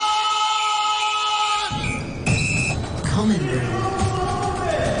Common Room.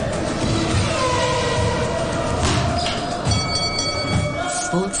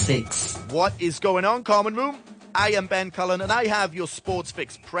 Sports Fix. What is going on, Common Room? I am Ben Cullen, and I have your Sports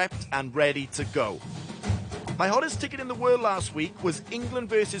Fix prepped and ready to go. My hottest ticket in the world last week was England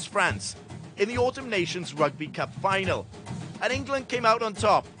versus France in the Autumn Nations Rugby Cup final. And England came out on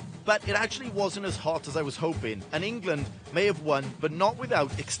top, but it actually wasn't as hot as I was hoping, and England may have won, but not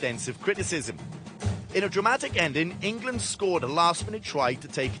without extensive criticism. In a dramatic ending, England scored a last-minute try to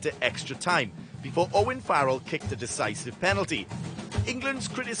take it to extra time before Owen Farrell kicked a decisive penalty. England's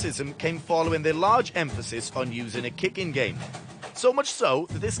criticism came following their large emphasis on using a kicking game. So much so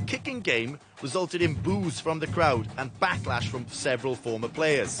that this kicking game resulted in boos from the crowd and backlash from several former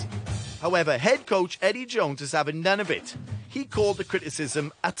players. However, head coach Eddie Jones is having none of it. He called the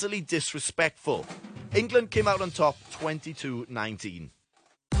criticism utterly disrespectful. England came out on top 22-19.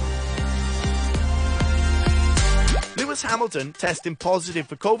 Lewis Hamilton, testing positive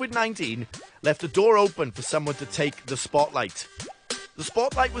for COVID-19, left the door open for someone to take the spotlight. The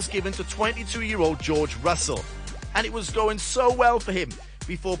spotlight was given to 22-year-old George Russell, and it was going so well for him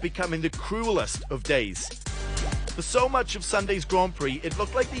before becoming the cruelest of days. For so much of Sunday's Grand Prix, it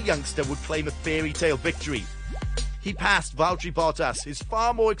looked like the youngster would claim a fairy tale victory. He passed Valtteri Bottas, his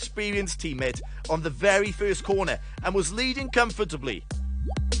far more experienced teammate, on the very first corner and was leading comfortably.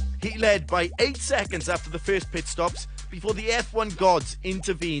 He led by 8 seconds after the first pit stops before the F1 gods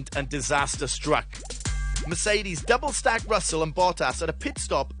intervened and disaster struck. Mercedes double-stacked Russell and Bottas at a pit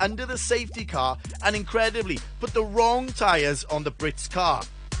stop under the safety car and incredibly put the wrong tyres on the Brit's car.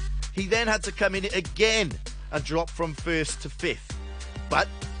 He then had to come in again and drop from first to fifth. But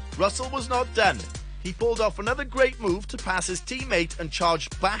Russell was not done. He pulled off another great move to pass his teammate and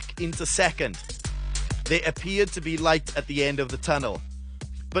charged back into second. There appeared to be light at the end of the tunnel.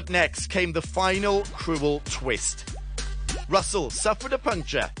 But next came the final cruel twist. Russell suffered a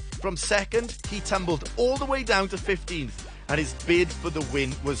puncture. From second, he tumbled all the way down to 15th, and his bid for the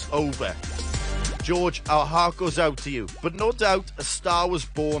win was over. George, our heart goes out to you, but no doubt a star was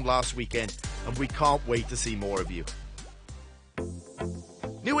born last weekend, and we can't wait to see more of you.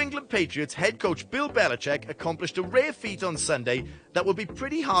 New England Patriots head coach Bill Belichick accomplished a rare feat on Sunday that would be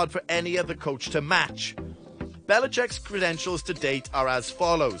pretty hard for any other coach to match. Belichick's credentials to date are as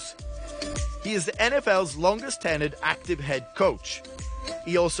follows. He is the NFL's longest-tenured active head coach.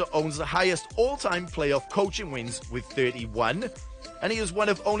 He also owns the highest all-time playoff coaching wins with 31, and he is one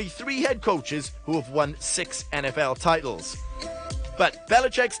of only 3 head coaches who have won 6 NFL titles. But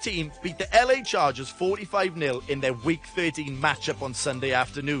Belichick's team beat the LA Chargers 45-0 in their Week 13 matchup on Sunday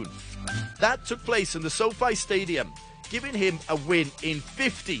afternoon. That took place in the SoFi Stadium, giving him a win in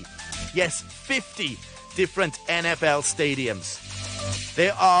 50 different NFL stadiums.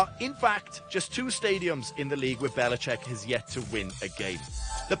 There are, in fact, just 2 stadiums in the league where Belichick has yet to win a game.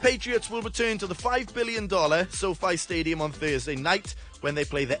 The Patriots will return to the $5 billion SoFi Stadium on Thursday night when they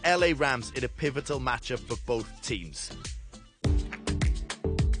play the LA Rams in a pivotal matchup for both teams.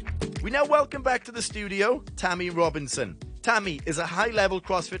 We now welcome back to the studio Tamarind Robinson. Tammy is a high-level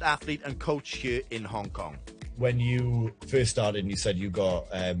CrossFit athlete and coach here in Hong Kong. When you first started and you said you got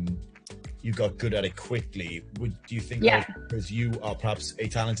good at it quickly, do you think because you are perhaps a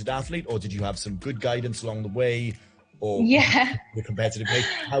talented athlete, or did you have some good guidance along the way, or the competitive nature?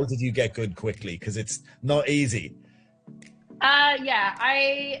 How did you get good quickly? Because it's not easy.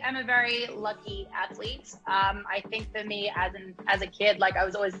 I am a very lucky athlete. I think for me as a kid, like I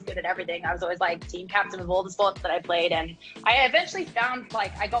was always good at everything. I was always like team captain of all the sports that I played, and I eventually found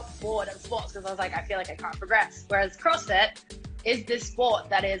like I got bored of sports because I was like, I feel like I can't progress. Whereas CrossFit is this sport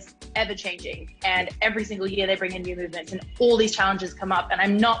that is ever changing, and every single year they bring in new movements and all these challenges come up, and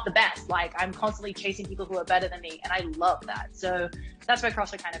I'm not the best. Like I'm constantly chasing people who are better than me, and I love that. So that's where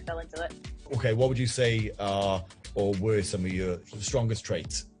CrossFit kind of fell into it. Okay, what would you say or were some of your strongest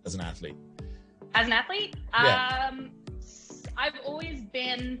traits as an athlete? As an athlete? I've always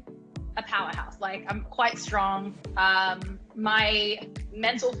been a powerhouse. Like I'm quite strong. My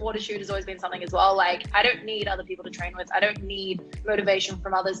mental fortitude has always been something as well. Like I don't need other people to train with. I don't need motivation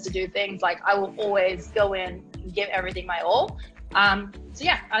from others to do things. Like I will always go in and give everything my all. I'd say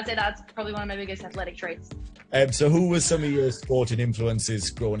that's probably one of my biggest athletic traits. So who was some of your sporting influences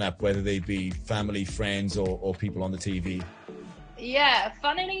growing up, whether they be family, friends, or people on the TV? Yeah,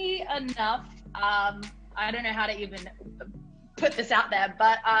 funnily enough, I don't know how to even put this out there,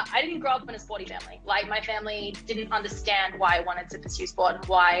 but I didn't grow up in a sporty family. Like my family didn't understand why I wanted to pursue sport and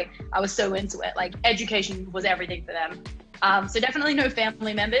why I was so into it. Like education was everything for them. So definitely no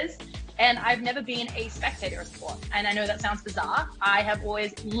family members. And I've never been a spectator of sport. And I know that sounds bizarre. I have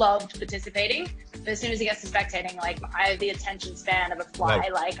always loved participating. but as soon as it gets to spectating, like I have the attention span of a fly.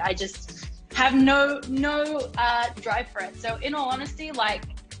 Right. Like I just have no drive for it. So in all honesty, like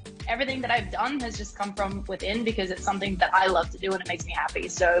everything that I've done has just come from within because it's something that I love to do and it makes me happy.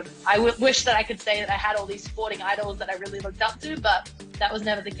 So I wish that I could say that I had all these sporting idols that I really looked up to, but that was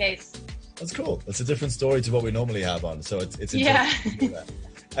never the case. That's cool. It's a different story to what we normally have on. So it's yeah.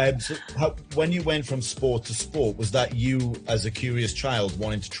 So when you went from sport to sport, was that you as a curious child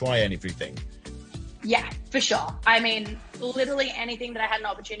wanting to try everything? Yeah, for sure. I mean, literally anything that I had an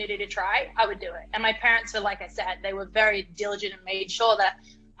opportunity to try, I would do it. And my parents were, like I said, they were very diligent and made sure that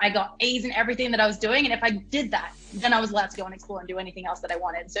I got A's in everything that I was doing. And if I did that, then I was allowed to go and explore and do anything else that I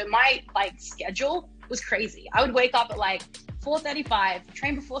wanted. So my schedule was crazy. I would wake up at 4:35,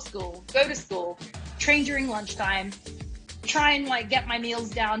 train before school, go to school, train during lunchtime, try and get my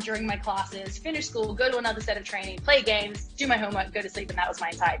meals down during my classes, finish school, go to another set of training, play games, do my homework, go to sleep. And that was my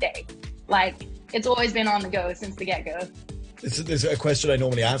entire day. It's always been on the go since the get-go. There's a question I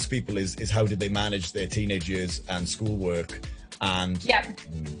normally ask people is how did they manage their teenage years and schoolwork and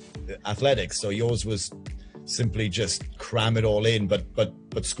athletics? So yours was simply just cram it all in, but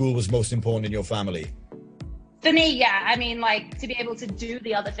school was most important in your family. For me, yeah. I mean, to be able to do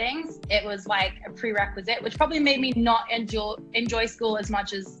the other things, it was a prerequisite, which probably made me not enjoy school as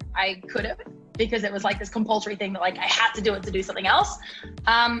much as I could have, because it was this compulsory thing that I had to do it to do something else.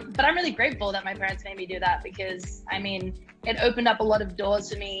 But I'm really grateful that my parents made me do that because, I mean, it opened up a lot of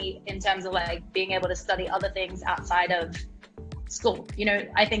doors for me in terms of being able to study other things outside of school.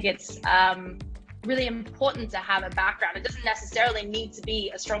 I think it's really important to have a background. It doesn't necessarily need to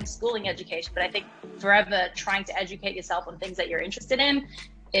be a strong schooling education, but I think forever trying to educate yourself on things that you're interested in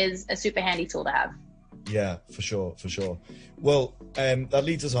is a super handy tool to have. Yeah, for sure. Well, that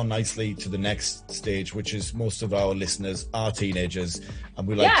leads us on nicely to the next stage, which is most of our listeners are teenagers, and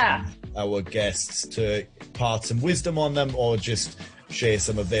we like our guests to impart some wisdom on them or just share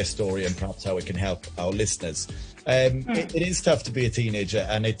some of their story and perhaps how it can help our listeners. It is tough to be a teenager,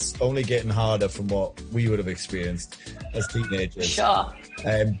 and it's only getting harder from what we would have experienced as teenagers. Sure.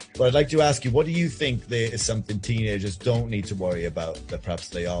 But I'd like to ask you, what do you think there is something teenagers don't need to worry about that perhaps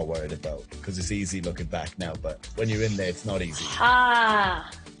they are worried about? Because it's easy looking back now, but when you're in there, it's not easy. Man,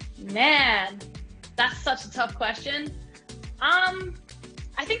 that's such a tough question.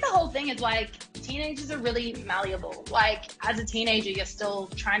 I think the whole thing is teenagers are really malleable. As a teenager, you're still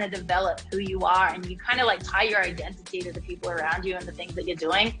trying to develop who you are, and you kind of tie your identity to the people around you and the things that you're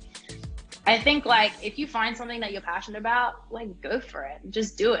doing. I think if you find something that you're passionate about, go for it.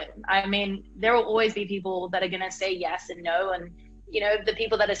 Just do it. I mean, there will always be people that are going to say yes and no. And, the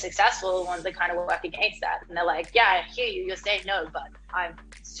people that are successful are the ones that kind of work against that. And they're yeah, I hear you. You're saying no, but I'm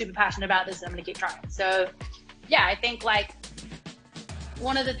super passionate about this and I'm going to keep trying. So, yeah, I think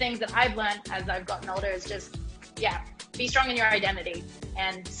one of the things that I've learned as I've gotten older is just, be strong in your identity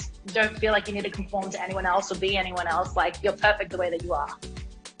and don't feel like you need to conform to anyone else or be anyone else. You're perfect the way that you are.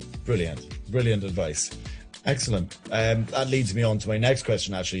 Brilliant advice. Excellent. That leads me on to my next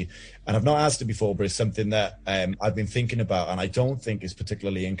question, actually. And I've not asked it before, but it's something that I've been thinking about and I don't think is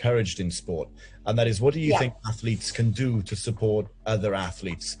particularly encouraged in sport. And that is, what do you think athletes can do to support other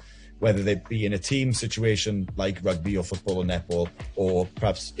athletes, whether they be in a team situation like rugby or football or netball, or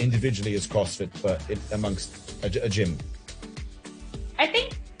perhaps individually as CrossFit, but amongst a gym? I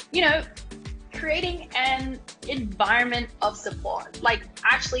think, creating an environment of support,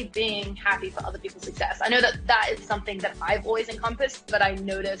 actually being happy for other people's success. I know that is something that I've always encompassed, but I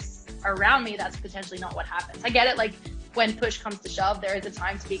notice around me that's potentially not what happens. I get it, when push comes to shove, there is a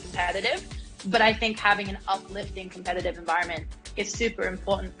time to be competitive, but I think having an uplifting competitive environment is super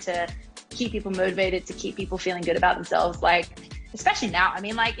important to keep people motivated, to keep people feeling good about themselves. Especially now, I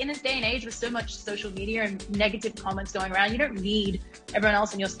mean, in this day and age with so much social media and negative comments going around, you don't need everyone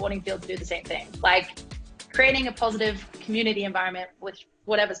else in your sporting field to do the same thing. Creating a positive community environment with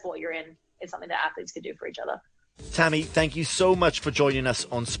whatever sport you're in is something that athletes could do for each other. Tammy, thank you so much for joining us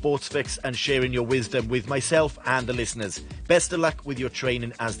on SportsFix and sharing your wisdom with myself and the listeners. Best of luck with your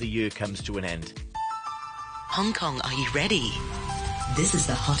training as the year comes to an end. Hong Kong, are you ready? This is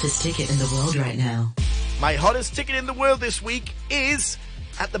the hottest ticket in the world right now. My hottest ticket in the world this week is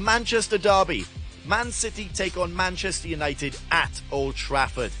at the Manchester Derby. Man City take on Manchester United at Old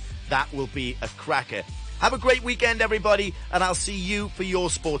Trafford. That will be a cracker. Have a great weekend, everybody, and I'll see you for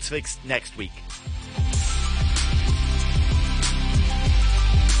your Sports Fix next week.